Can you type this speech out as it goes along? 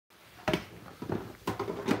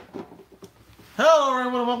Hello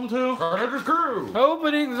everyone, welcome to Carter's Crew.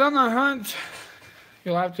 Openings on the hunt.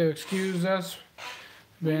 You'll have to excuse us.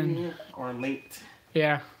 Or late.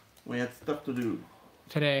 Yeah, We had stuff to do.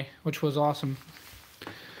 today, which was awesome.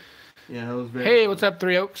 Yeah, it was very Hey, what's up,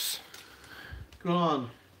 Three Oaks? What's going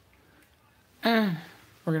on?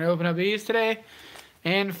 We're gonna open up these today,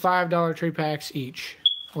 and $5 tree packs each.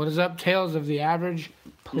 What is up, Tales of the Average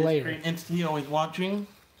Player? Entity always watching.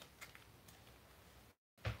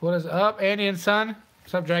 What is up, Andy and Son?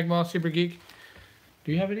 What's up, Dragon Ball Super Geek?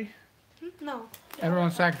 Do you have any? No. Everyone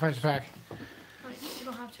sacrifice a pack. You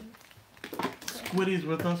don't have to. Squiddy's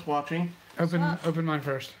with us watching. Open mine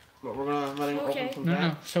first. But we're gonna let him Okay. open some No,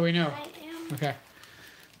 packs. so we know. I am. Okay.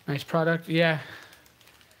 Nice product. Yeah.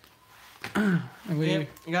 And we Yeah,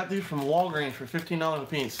 you got these from Walgreens for $15 a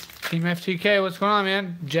piece. Team FTK. What's going on,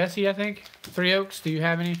 man? Jesse, I think. Three Oaks. Do you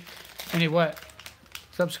have any? Any what?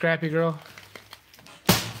 What's up, Scrappy Girl?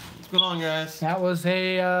 What's going on, guys? That was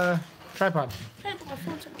a tripod. I put my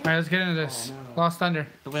phone somewhere. All right, let's get into this. Lost Thunder.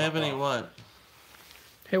 Do we have any what?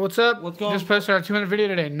 Hey, what's up? What's going on? Just posted our 200 video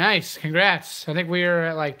today. Nice. Congrats. I think we are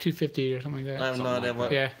at like 250 or something like I that. have no idea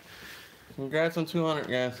what. Yeah. Congrats on 200,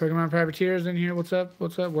 guys. Pokemon Privateers in here. What's up?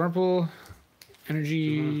 What's up? Whirlpool.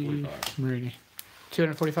 Energy. 245. Marini.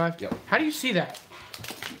 245? Yep. How do you see that?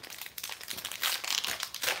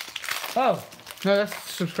 Oh. No, that's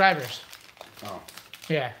subscribers. Oh,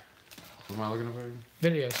 Yeah. what am I looking at?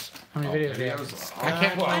 Videos. How many videos do you have? Videos? I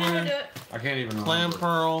can't. I know how to do it. I can't even Clam remember.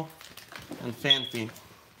 Pearl and Fancy.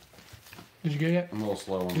 Did you get it yet? I'm a little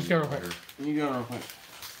slow on Just go real quick. You go real quick.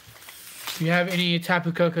 Do you have any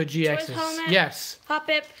Tapu Koko Choice GXs? helmet. Yes. Hop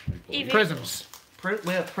it. Eevee. Prisms.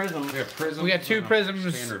 We have Prism. We have prisms. We got two and a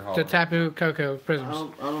prisms standard to hollow. Tapu Koko I prisms.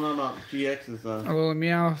 don't know about GX's. A little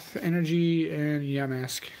Meowth, Energy, and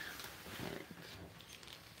Yamask.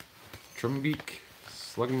 Trumbeak,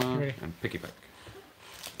 Slugma, Ready. and Pickyback.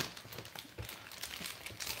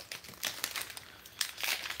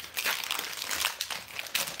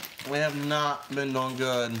 We have not been doing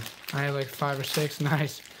good. I had like 5 or 6.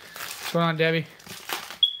 Nice. What's going on, Debbie?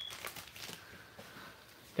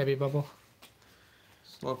 Debbie Bubble.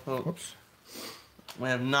 Slowpoke. Whoops. We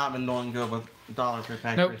have not been doing good with dollar per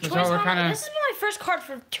pack. Nope. Christian. That's why we're Choice kind helmet. of. This is my first card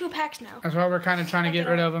for 2 packs now. That's why we're kind of trying to get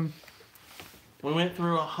rid of them. We went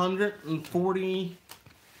through 140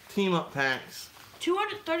 team up packs.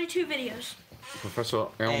 232 videos. Professor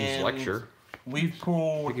Elm's And lecture. We've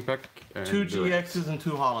pulled Piggyback. And 2 Duet. GXs and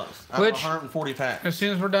 2 hollows. Out Which- of 140 packs. As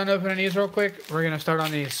soon as we're done opening these real quick, we're gonna start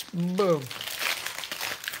on these. Boom.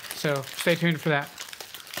 So stay tuned for that.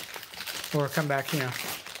 Or come back, you know.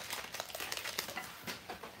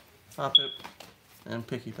 Pop it and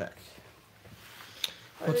picky pack.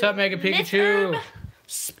 What's up, Mega Pikachu? Herb,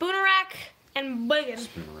 Spoonerak, and Biggin.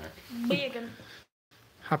 Spoonerak. Biggin.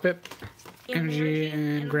 Hop it. Energy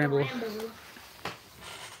and Gramble.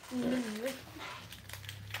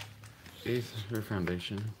 Aether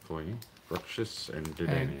Foundation, Employee, Bruxious, and And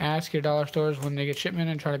Didani. ask your dollar stores when they get shipment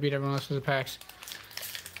and try to beat everyone else's packs.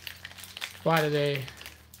 Why do they?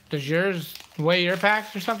 Does yours weigh your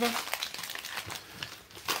packs or something?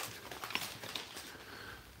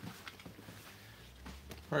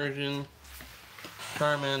 Persian,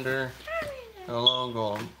 Charmander, and a long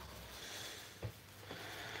gold.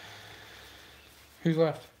 Who's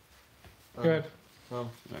left? Go ahead. Well,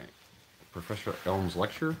 Right. Professor Elm's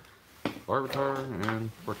lecture, Larvitar, and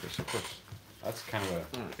Bruxious, of course. That's kind of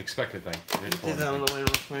a expected thing. They didn't pull get that out of anything. the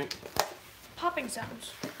way real quick. Popping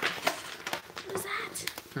sounds. What is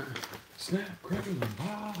that? Snap, crackle, and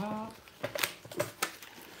pop.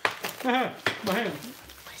 My hand.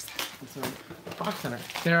 It's a box center.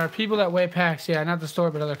 There are people that weigh packs. Yeah, not the store,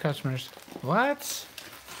 but other customers. What?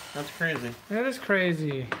 That's crazy. That is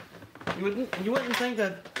crazy. You wouldn't think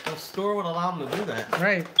that a store would allow them to do that.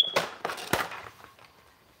 Right.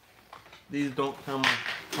 These don't come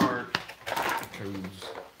hard. Codes.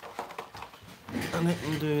 I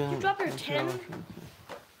didn't do You drop your 10?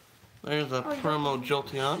 There's a Oh, you promo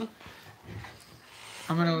Jolteon.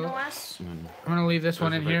 I'm No gonna less. And I'm gonna leave this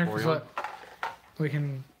one in There's a here because Vaporeon. look, we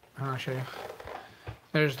can. I'll show you.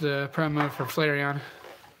 There's the promo for Flareon.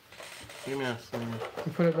 Give me a second.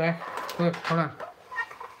 You put it back. Look, hold on.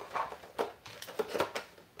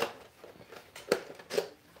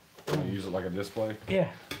 you use it like a display. Yeah.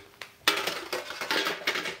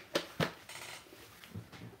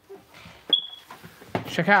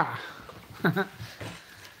 Shaka.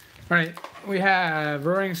 Alright, we have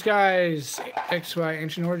Roaring Skies, XY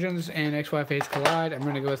Ancient Origins, and XY Fates Collide. I'm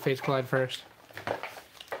going to go with Fates Collide first.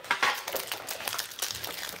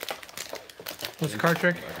 What's the card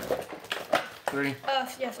trick? 3.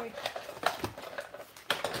 Yeah, 3.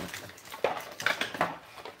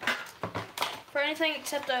 For anything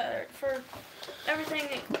except for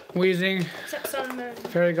everything Wheezing, except Sun and Moon.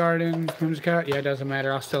 Fairy Garden, Whimsicott. Yeah, it doesn't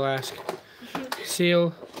matter. I'll still ask.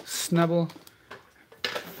 Seal, Snubble,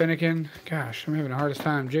 Finnegan. Gosh, I'm having the hardest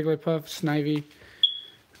time. Jigglypuff, Snivy,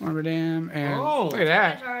 Arbordam, and look at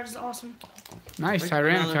that. Tyranitar is awesome. Nice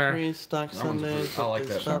Tyranitar. Stock That one's Sunday. pretty- I like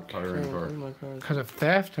that Tyranitar. Because of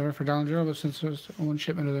theft, I went for Dollar General, but since it was one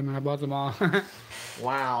shipment of them, and I bought them all.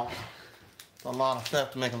 Wow. It's a lot of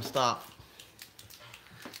theft to make them stop.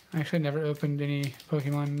 I actually never opened any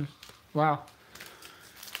Pokemon. Wow.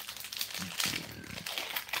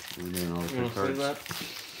 We're doing all the You want to see cards. that?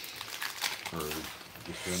 Or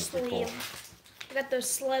just doing it for full. Sleeve. I got those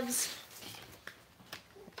sleds.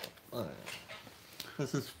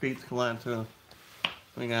 This is Fate's collab too.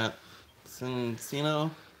 We got Cincino,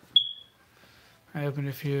 I opened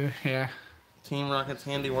a few, yeah. Team Rocket's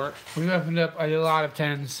handiwork, We opened up a lot of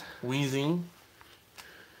 10s. Wheezing,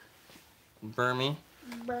 Burmy,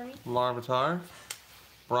 Bernie. Larvitar,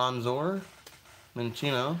 Bronzor,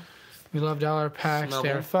 Minccino, We love dollar packs. Snubble.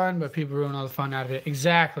 They're fun, but people ruin all the fun out of it.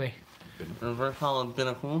 Exactly. Reverse Hollow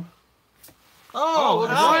Binnacle. Oh, look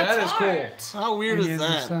at how, that. That is cool. how weird Indian is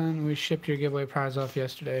that? Sun, we shipped your giveaway prize off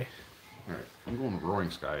yesterday. Alright, I'm going with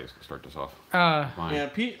Roaring Skies to start this off. Fine. Yeah,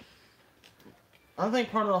 I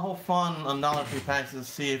think part of the whole fun on Dollar Tree packs is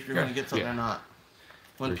to see if you're going to get something or not.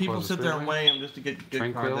 When Three people quarters sit there and fairway. weigh them just to get good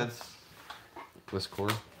Tranquil. cards, that's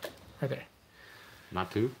Gliscor, Right there.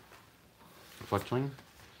 Natu, Fletchling,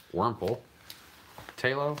 Wurmple,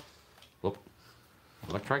 Talo, whoop,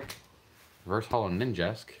 Electrike, Reverse Hollow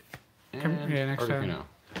Ninjask, and yeah, next time.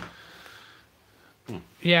 Articuno.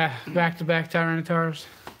 Yeah, back-to-back Tyranitars.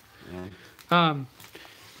 Yeah.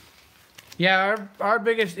 Yeah, our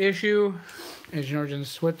biggest issue is,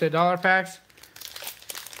 Georgians, with the dollar packs.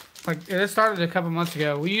 Like, it started a couple months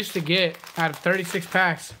ago. We used to get, out of 36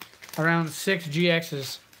 packs, around 6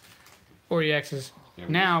 GXs or EXs. Yeah,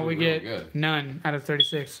 Now we used to be really get good. none out of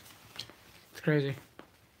 36. It's crazy.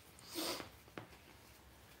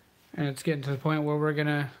 And it's getting to the point where we're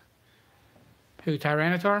gonna... Who,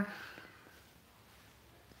 Tyranitar?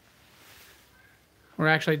 We're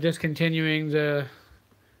actually discontinuing the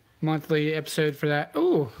monthly episode for that.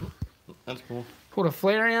 Ooh, that's cool. pulled a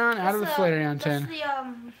Flareon out of the Flareon 10. That's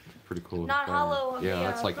the Pretty cool. Not hollow of Yeah, the,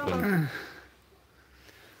 that's like the promo.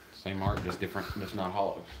 same art, just different, just not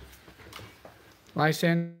hollow.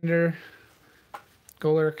 Lysander,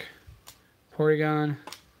 Golurk, Porygon,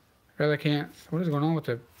 Relicanth. What is going on with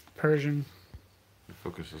the Persian? The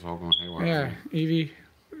focus is all going haywire. Yeah, Eevee,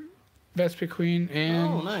 Vespiquen, Oh,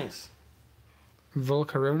 and nice.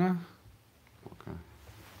 Volcarona. Okay.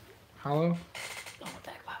 Hollow. Oh,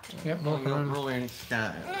 that popped. Yep, Oh, you don't Volcarona. roll any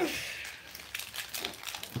sky.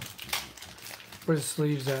 Where's the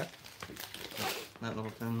sleeves at? That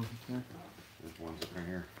little thing. There. There's one sitting right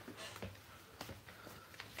here.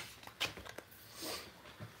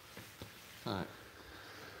 Alright.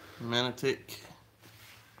 Manatee,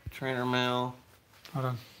 Trainer Mail, Hold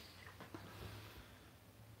on.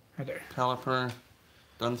 Right there. Caliper,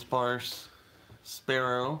 Dunsparce,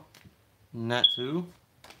 Sparrow, Natu,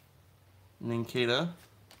 Ninkata,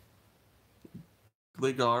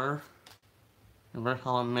 Gligar, Reverse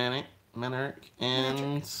Hollow Maneric,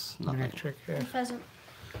 and nothing. Electric. Yeah. And pheasant.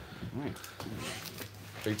 Alright.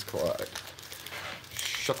 Fates Collide.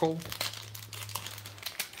 Shuckle.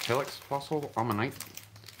 Helix Fossil. Ammonite.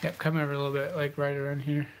 Yep, come over a little bit, like right around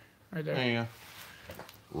here. Right there. There you go.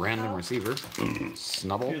 Random Receiver.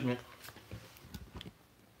 Snubble. Excuse me.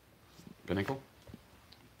 Pinnacle.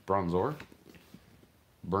 Bronzor.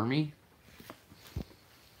 Burmy.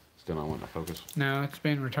 Still not wanting to focus. No, it's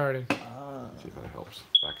been retarded. See if that helps.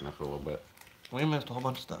 Backing up a little bit. We missed a whole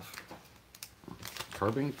bunch of stuff.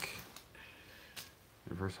 Carbink.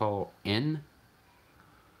 Reverse Hollow N.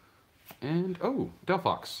 And, oh,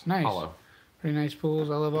 Delphox. Nice. Hollow. Pretty nice pools.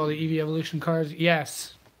 I love all the Eevee evolution cards.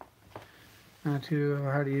 Yes. Not too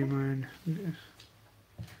hard to mind.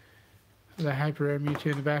 The hyper rare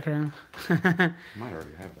Mewtwo in the background. Might already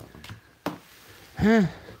have that one.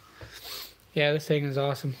 Yeah, this thing is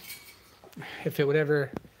awesome. If it would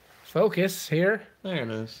ever focus here. There it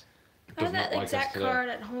is. I have Does not that like us exact today. card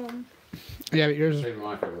at home. Yeah, but Saving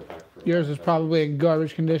my favorite pack for yours is probably in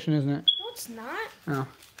garbage condition, isn't it? No, it's not. Oh.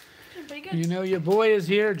 It's pretty good. You know your boy is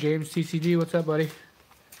here. James TCG, what's up, buddy? Ow,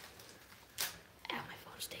 my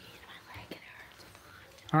phone's sticking into my leg. It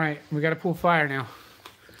hurts. All right, we got to pull fire now.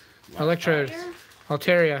 Electrode, Fire?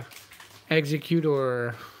 Altaria,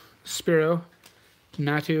 Executor, Spiro,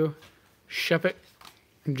 Natu, Shuppet,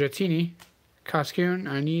 Dratini, Cascoon.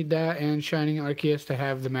 I need that, and Shining Arceus to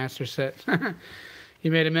have the master set.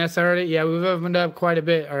 You made a mess already? Yeah, we've opened up quite a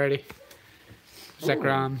bit already.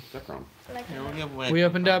 Zekrom. Zekrom. Like Here, we'll give away We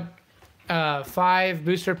opened up 5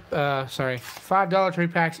 booster, $5 3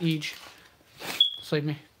 packs each. Sleep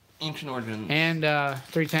me. Ancient Origins. And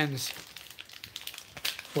 3 10s.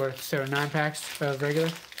 Worth, so 9 packs of regular.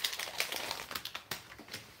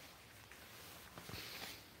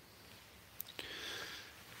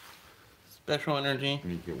 Special Energy. I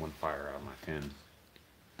need to get one fire out of my pen.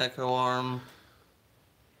 Echo Arm.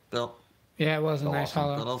 Belt. Yeah, it was a nice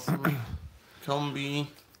hollow. Awesome. Combi.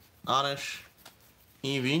 Oddish.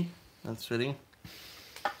 Eevee. That's fitting.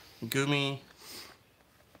 Gumi.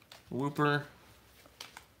 Whooper.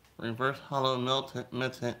 Reverse Hollow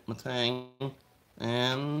Metang.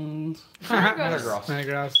 And Metagross.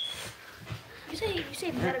 Metagross. You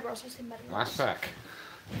say Metagross, I say Metagross. Last pack.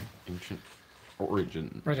 Ancient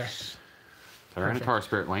Origins. Right there. Tyranitar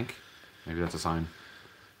Spirit Link. Maybe that's a sign.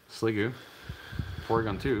 Sliggoo.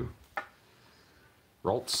 Porygon 2.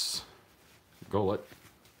 Ralts. Golett.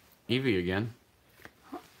 Eevee again.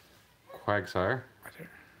 Quagsire.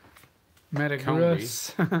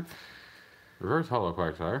 Metagross. Reverse Hollow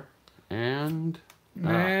Quagsire. And...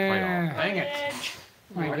 Man. Dang it. Edge.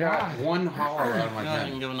 Oh my I got god. one hollow out of my you can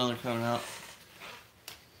pen. give another code out.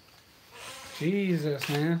 Jesus,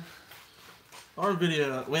 man. Our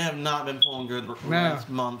video, we have not been pulling good No. this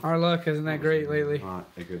month. Our luck isn't that great lately. Not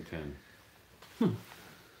a good 10.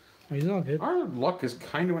 He's all good. Our luck has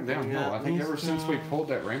kind of went downhill. Yeah, I think these ever since we two. pulled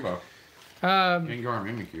that rainbow. Gengar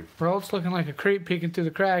and Mimikyu. Rolt's looking like a creep peeking through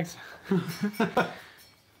the cracks.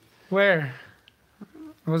 Where?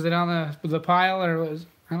 Was it on the pile or was...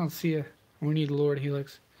 I don't see a... We need Lord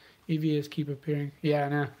Helix. EVs keep appearing. Yeah, I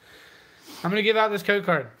know. I'm going to give out this code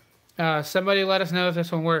card. Somebody let us know if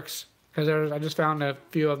this one works. Because I just found a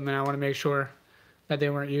few of them and I want to make sure that they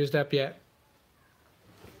weren't used up yet.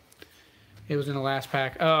 It was in the last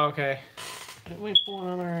pack. Oh, okay. Didn't we pull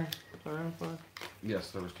another Tyranitar?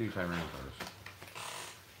 Yes, there was 2 Tyrannosaurs.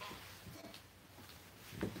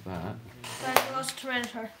 That. Metagross,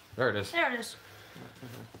 Tyranitar. There it is. There it is.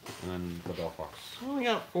 And then the Bellfox. I only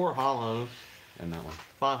got 4 hollows. And that one.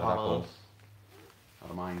 5 That I hollows. pulled out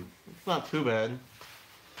of mine. It's not too bad.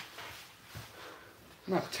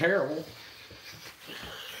 Not terrible.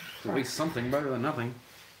 At least something better than nothing.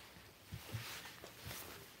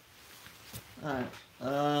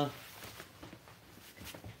 Alright.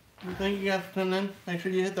 Thank you guys for tuning in. Make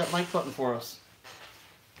sure you hit that like button for us.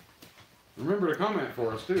 Remember to comment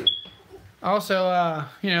for us too. Also,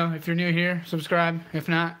 if you're new here, subscribe. If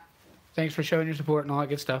not, thanks for showing your support and all that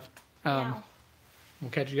good stuff. Meow.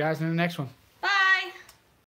 We'll catch you guys in the next one.